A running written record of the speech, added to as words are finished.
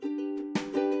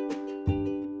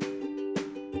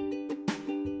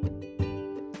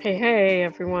Hey,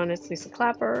 everyone, it's Lisa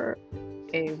Clapper,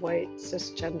 a white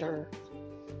cisgender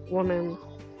woman.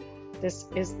 This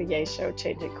is the Yay Show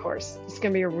Changing Course. It's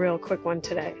going to be a real quick one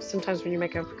today. Sometimes when you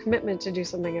make a commitment to do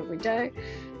something every day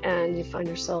and you find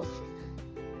yourself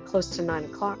close to 9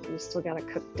 o'clock and you still got to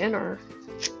cook dinner,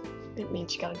 it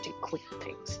means you got to do quick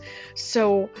things.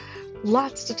 So,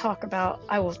 lots to talk about.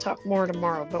 I will talk more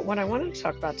tomorrow, but what I wanted to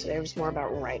talk about today was more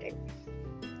about writing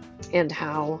and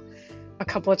how a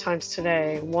couple of times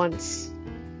today, once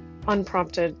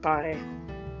unprompted by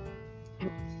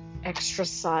an extra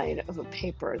side of a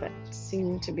paper that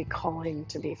seemed to be calling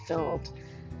to be filled,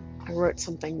 I wrote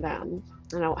something then,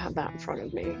 and I don't have that in front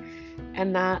of me,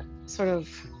 and that sort of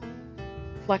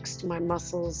flexed my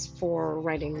muscles for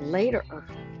writing later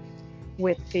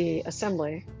with the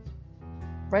Assembly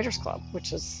Writers Club,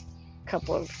 which is a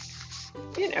couple of,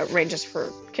 ranges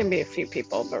can be a few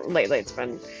people, but lately it's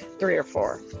been 3 or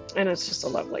 4, and it's just a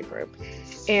lovely group.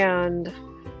 And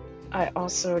I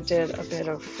also did a bit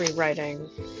of free writing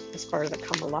as part of the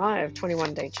Come Alive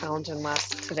 21-day challenge, and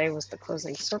today was the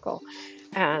closing circle.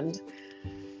 And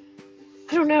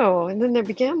I don't know, and then I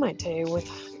began my day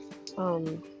with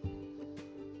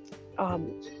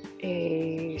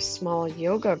a small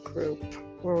yoga group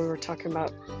where we were talking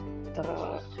about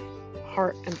the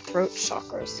heart and throat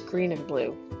chakras, green and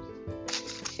blue,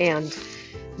 and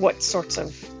what sorts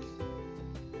of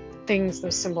things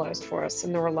those symbolized for us.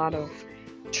 And there were a lot of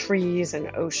trees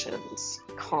and oceans,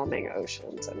 calming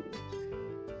oceans, and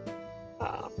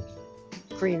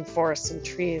green forests and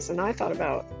trees. And I thought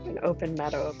about an open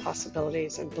meadow of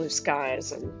possibilities and blue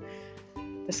skies and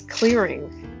this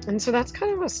clearing. And so that's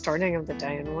kind of a starting of the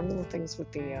day. And one of the things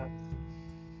with the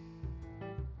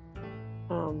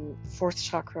fourth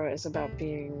chakra is about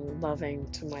being loving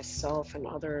to myself and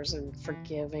others, and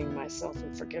forgiving myself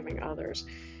and forgiving others.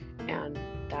 And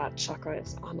that chakra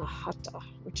is anahata,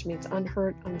 which means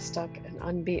unhurt, unstuck, and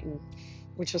unbeaten,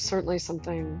 which is certainly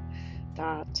something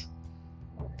that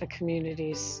the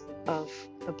communities of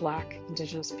the Black,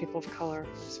 Indigenous people of color,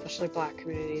 especially Black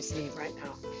communities, need right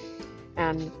now.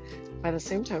 And by the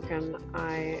same token,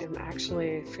 I am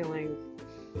actually feeling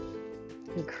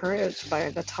encouraged by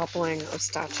the toppling of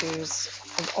statues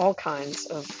of all kinds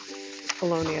of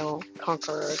colonial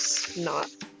conquerors, not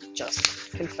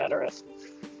just Confederate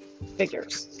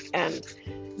figures. And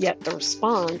yet the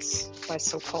response by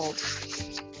so-called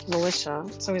militia,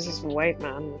 it's always this white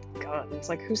man with guns. It's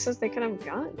like, who says they can have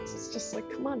guns? It's just like,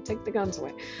 come on, take the guns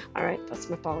away. All right, that's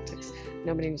my politics.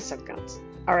 Nobody needs to have guns.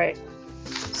 All right,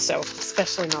 so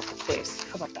especially not the police.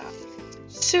 How about that?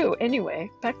 So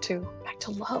anyway, back to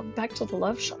love, back to the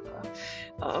love chakra.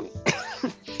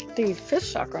 The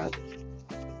fifth chakra,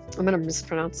 I'm going to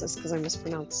mispronounce this because I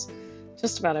mispronounce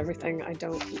just about everything I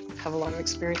don't have a lot of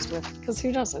experience with, because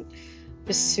who doesn't?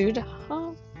 Visuddhaj?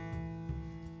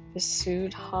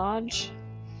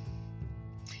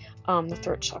 The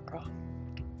throat chakra.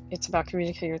 It's about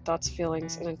communicating your thoughts,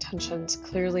 feelings, and intentions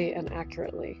clearly and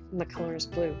accurately, and the color is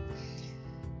blue.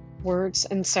 Words,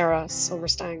 and Sarah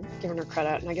Silverstein, giving her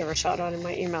credit, and I give her a shout out in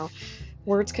my email.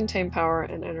 Words contain power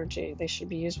and energy. They should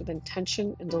be used with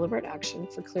intention and deliberate action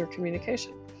for clear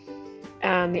communication.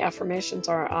 And the affirmations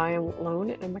are: I am alone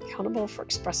and am accountable for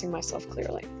expressing myself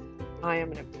clearly. I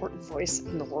am an important voice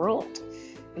in the world,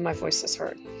 and my voice is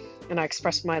heard. And I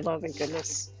express my love and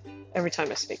goodness every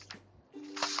time I speak.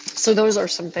 So those are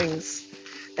some things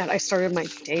that I started my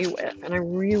day with, and I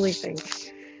really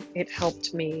think it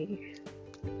helped me.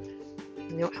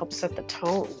 It helped set the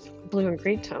tone, blue and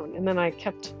green tone. And then I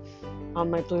kept on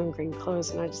my blue and green clothes,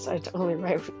 and I decided to only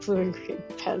write with blue and green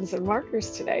pens and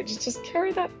markers today to just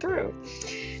carry that through.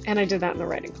 And I did that in the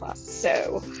writing class.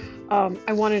 So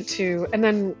I wanted to, and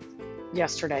then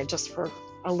yesterday, just for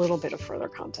a little bit of further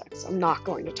context, I'm not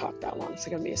going to talk that long. It's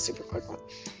going to be a super quick one.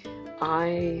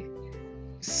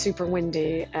 Super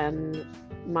windy, and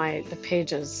the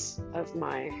pages of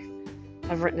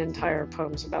I've written entire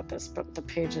poems about this, but the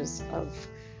pages of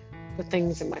the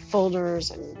things in my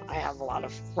folders, and I have a lot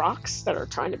of rocks that are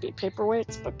trying to be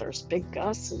paperweights, but there's big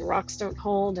gusts and the rocks don't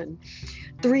hold. And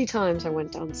 3 times I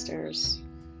went downstairs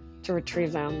to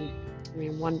retrieve them. I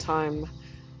mean, one time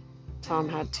Tom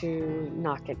had to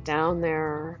knock it down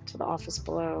there to the office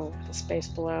below, the space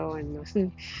below,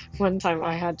 and one time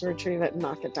I had to retrieve it and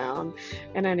knock it down.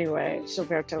 And anyway,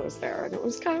 Gilberto was there, and it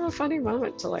was kind of a funny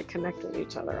moment to connect with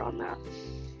each other on that.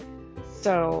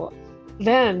 So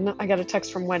then I got a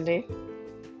text from Wendy,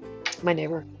 my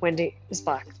neighbor. Wendy is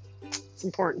Black. It's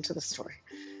important to the story.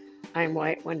 I am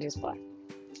white, Wendy is Black.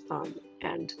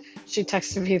 And she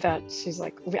texted me that she's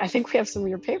like, I think we have some of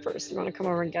your papers. You want to come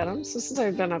over and get them? So since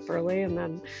I've been up early, and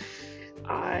then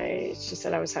she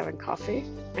said I was having coffee,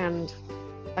 and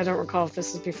I don't recall if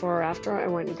this is before or after I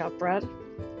went and got bread.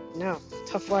 No,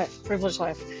 tough life, privileged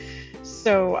life.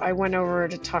 So I went over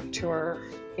to talk to her,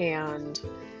 and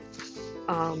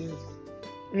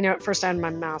at first I had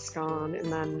my mask on,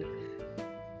 and then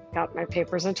got my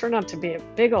papers, and it turned out to be a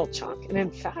big old chunk. And in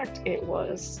fact, it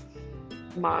was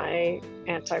my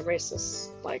anti-racist,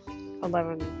 like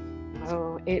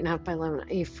 8.5 by 11,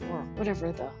 A4,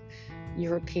 whatever the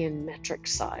European metric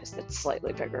size that's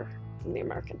slightly bigger than the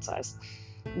American size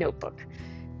notebook.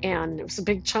 And it was a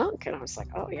big chunk, and I was like,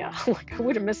 oh yeah, like I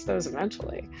would have missed those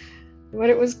eventually. But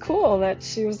it was cool that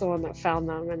she was the one that found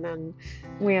them, and then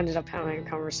we ended up having a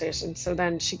conversation. So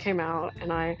then she came out,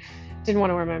 and I didn't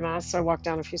want to wear my mask, so I walked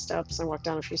down a few steps, and walked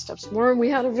down a few steps more, and we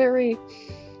had a very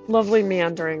lovely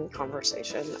meandering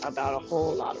conversation about a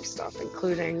whole lot of stuff,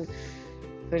 including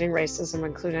racism,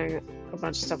 including a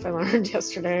bunch of stuff I learned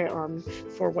yesterday on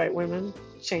For White Women,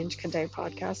 Change Cadet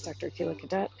podcast, Dr. Keela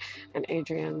Cadet and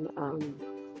Adrienne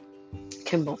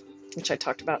Kimball, which I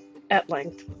talked about at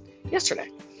length yesterday.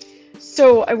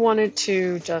 So I wanted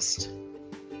to just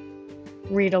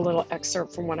read a little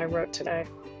excerpt from what I wrote today.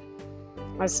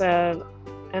 I said,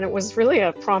 and it was really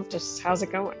a prompt, just how's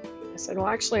it going? I said, well,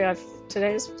 actually,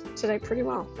 today pretty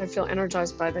well. I feel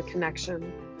energized by the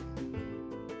connection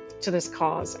to this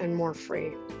cause and more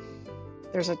free.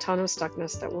 There's a ton of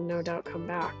stuckness that will no doubt come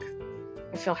back.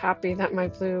 I feel happy that my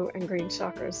blue and green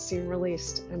chakras seem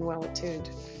released and well attuned.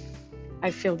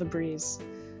 I feel the breeze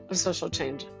of social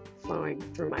change flowing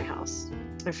through my house.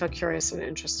 I feel curious and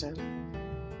interested.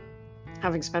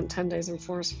 Having spent 10 days in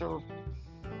Forestville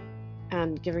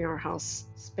and giving our house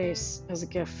space as a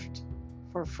gift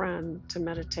for a friend to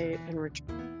meditate and retreat.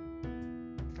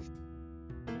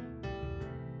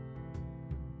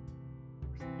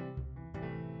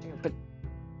 But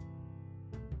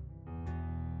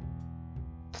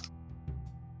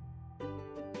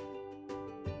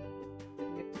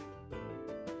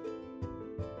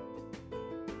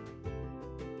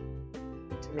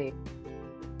to me,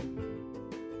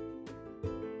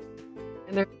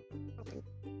 and there's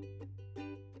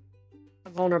a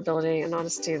vulnerability and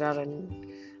honesty that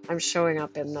I'm showing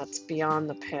up in that's beyond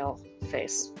the pale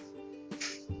face.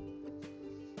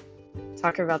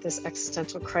 Talking about this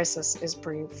existential crisis is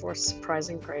bringing forth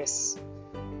surprising grace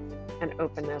and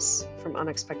openness from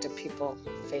unexpected people,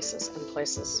 faces, and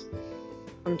places.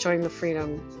 I'm enjoying the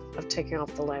freedom of taking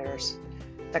off the layers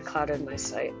that clouded my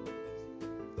sight.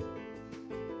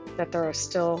 That there are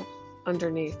still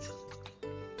underneath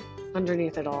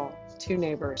it all, two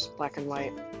neighbors, black and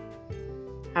white,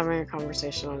 having a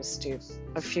conversation on a stoop,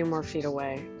 a few more feet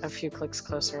away, a few clicks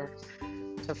closer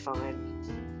to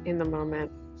find. In the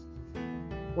moment,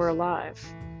 we're alive.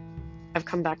 I've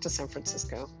come back to San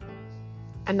Francisco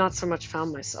and not so much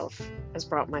found myself as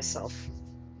brought myself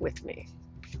with me.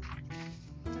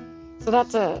 So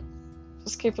that's it.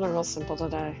 Just keeping it real simple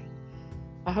today.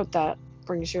 I hope that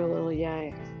brings you a little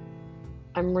yay.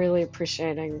 I'm really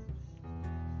appreciating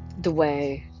the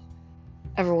way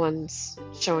everyone's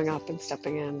showing up and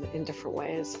stepping in different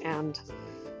ways, and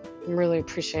I'm really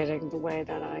appreciating the way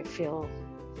that I feel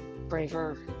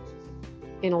braver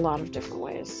in a lot of different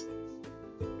ways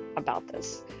about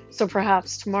this. So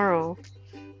perhaps tomorrow,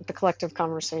 with the collective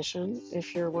conversation,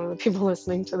 if you're one of the people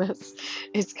listening to this,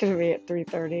 it's going to be at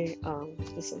 3:30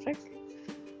 Pacific,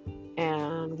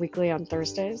 and weekly on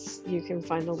Thursdays. You can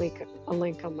find a link on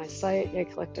my site,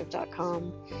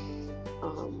 yaycollective.com,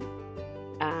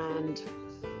 and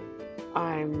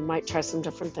I might try some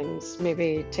different things,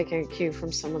 maybe taking a cue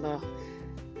from some of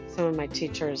my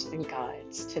teachers and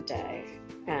guides today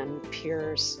and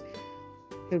peers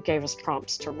who gave us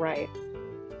prompts to write,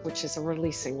 which is a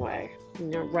releasing way.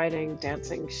 Writing,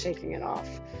 dancing, shaking it off.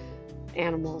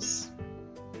 Animals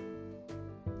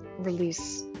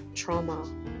release trauma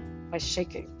by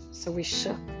shaking. So we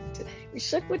shook today. We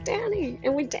shook with Danny,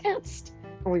 and we danced,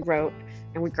 and we wrote,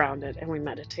 and we grounded, and we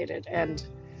meditated. And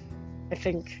I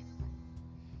think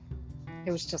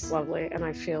it was just lovely, and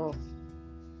I feel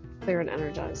clear and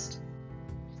energized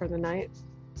for the night.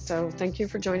 So thank you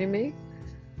for joining me.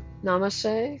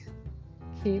 Namasyay.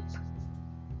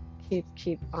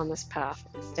 Keep on this path.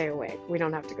 Stay awake. We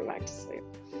don't have to go back to sleep.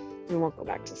 We won't go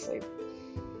back to sleep.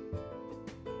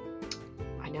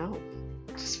 I know.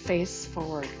 Just face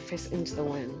forward, face into the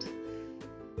wind.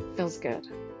 Feels good.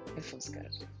 It feels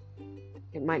good.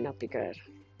 It might not be good.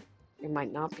 It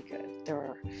might not be good. There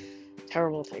are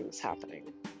terrible things happening.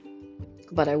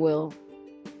 But I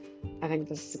think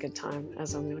this is a good time,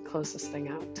 as I'm going to close this thing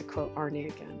out, to quote Arnie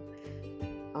again.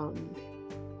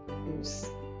 Who's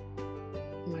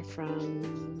my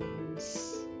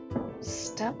friend's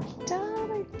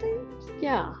stepdad, I think.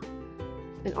 Yeah.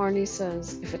 And Arnie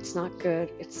says, if it's not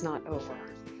good, it's not over.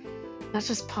 That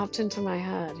just popped into my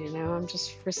head, you know? I'm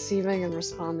just receiving and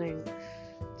responding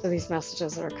to these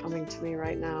messages that are coming to me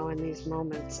right now in these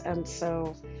moments. And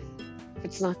so if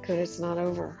it's not good, it's not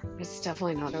over. It's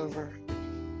definitely not over.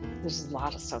 There's a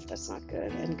lot of stuff that's not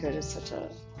good, and good is such a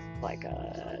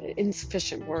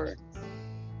insufficient word,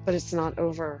 but it's not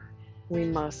over. We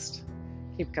must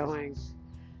keep going.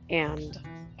 And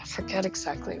I forget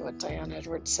exactly what Diane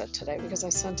Edwards said today because I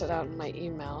sent it out in my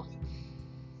email.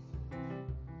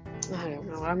 I don't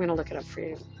know. I'm going to look it up for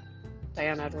you.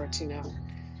 Diane Edwards, you know,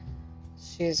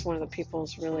 she's one of the people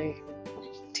who's really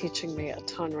teaching me a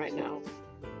ton right now.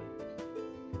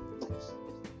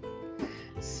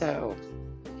 So,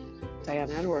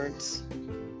 Diane Edwards.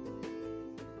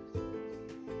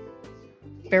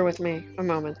 Bear with me a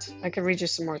moment. I can read you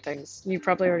some more things. You've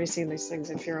probably already seen these things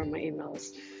if you're on my emails.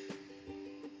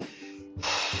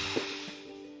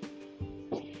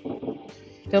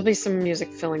 There'll be some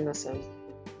music filling this in.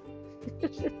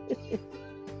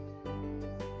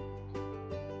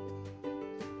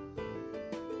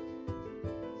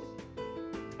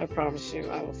 I promise you,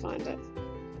 I will find it.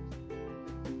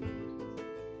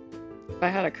 If I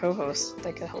had a co-host,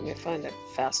 they could help me find it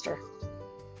faster.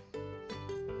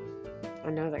 I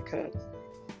know they could.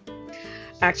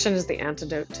 Action is the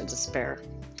antidote to despair.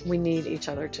 We need each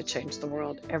other to change the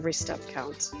world. Every step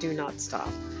counts. Do not stop.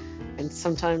 And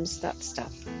sometimes that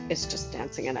step is just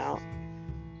dancing it out,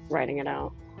 writing it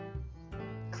out,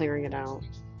 clearing it out,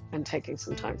 and taking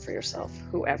some time for yourself,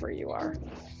 whoever you are.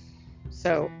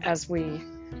 So as we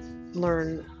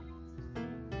learn,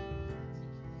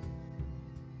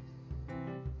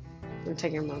 I'm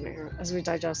taking a moment here, as we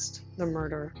digest the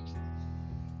murder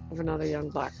of another young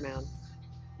black man,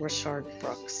 Rashard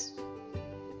Brooks,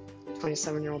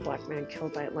 27-year-old black man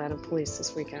killed by Atlanta police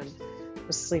this weekend,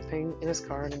 was sleeping in his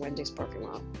car in a Wendy's parking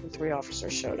lot when 3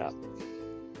 officers showed up.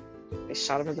 They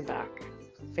shot him in the back,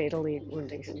 fatally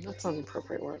wounding him. That's not an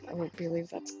appropriate word. I would believe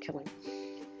that's killing.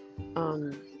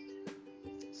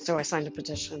 So I signed a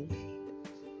petition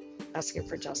asking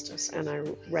for justice, and I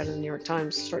read in the New York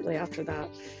Times shortly after that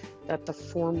the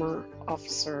former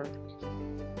officer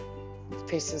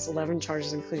faces 11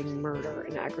 charges, including murder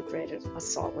and aggravated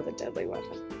assault with a deadly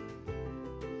weapon.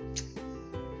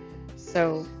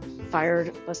 So,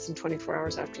 fired less than 24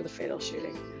 hours after the fatal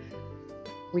shooting.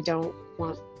 We don't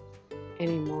want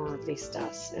any more of these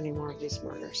deaths, any more of these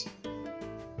murders.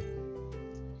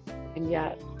 And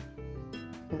yet,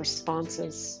 the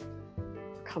responses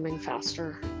are coming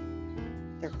faster.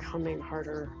 They're coming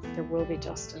harder. There will be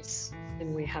justice,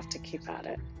 and we have to keep at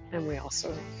it. And we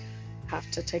also have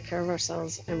to take care of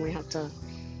ourselves, and we have to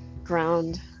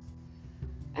ground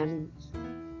and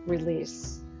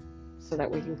release so that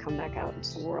we can come back out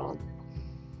into the world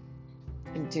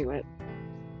and do it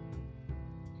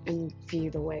and be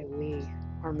the way we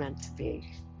are meant to be,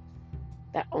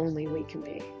 that only we can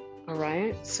be. All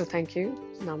right? So thank you.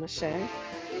 Namasyay.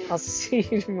 I'll see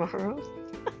you tomorrow.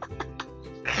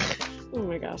 Oh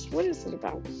my gosh, what is it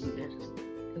about men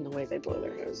and the way they blow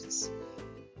their noses?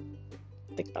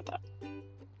 Think about that.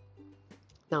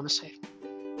 Namaste.